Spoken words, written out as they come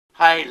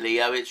Hi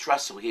Leo, it's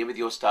Russell here with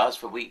your stars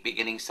for week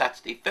beginning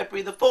Saturday,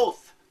 February the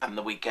 4th and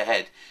the week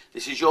ahead.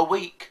 This is your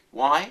week.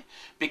 Why?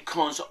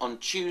 Because on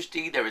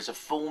Tuesday there is a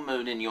full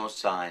moon in your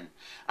sign.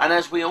 And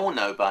as we all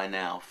know by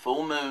now,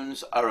 full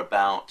moons are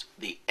about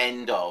the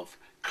end of,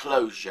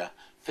 closure,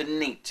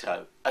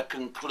 finito, a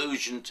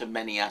conclusion to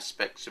many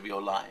aspects of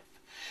your life.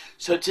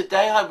 So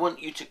today I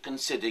want you to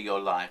consider your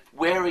life.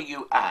 Where are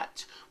you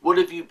at? What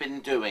have you been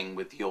doing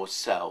with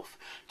yourself?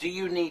 Do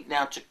you need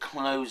now to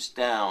close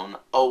down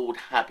old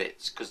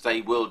habits, because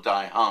they will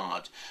die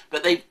hard,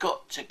 but they've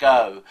got to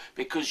go,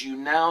 because you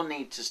now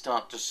need to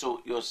start to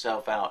sort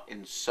yourself out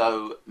in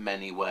so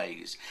many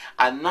ways.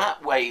 And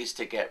that way is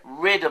to get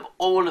rid of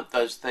all of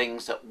those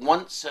things that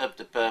once served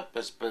a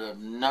purpose but are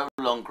no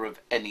longer of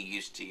any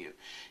use to you.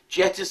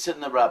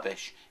 Jettison the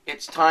rubbish.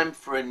 It's time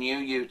for a new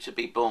you to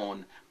be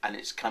born, and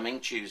it's coming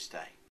Tuesday.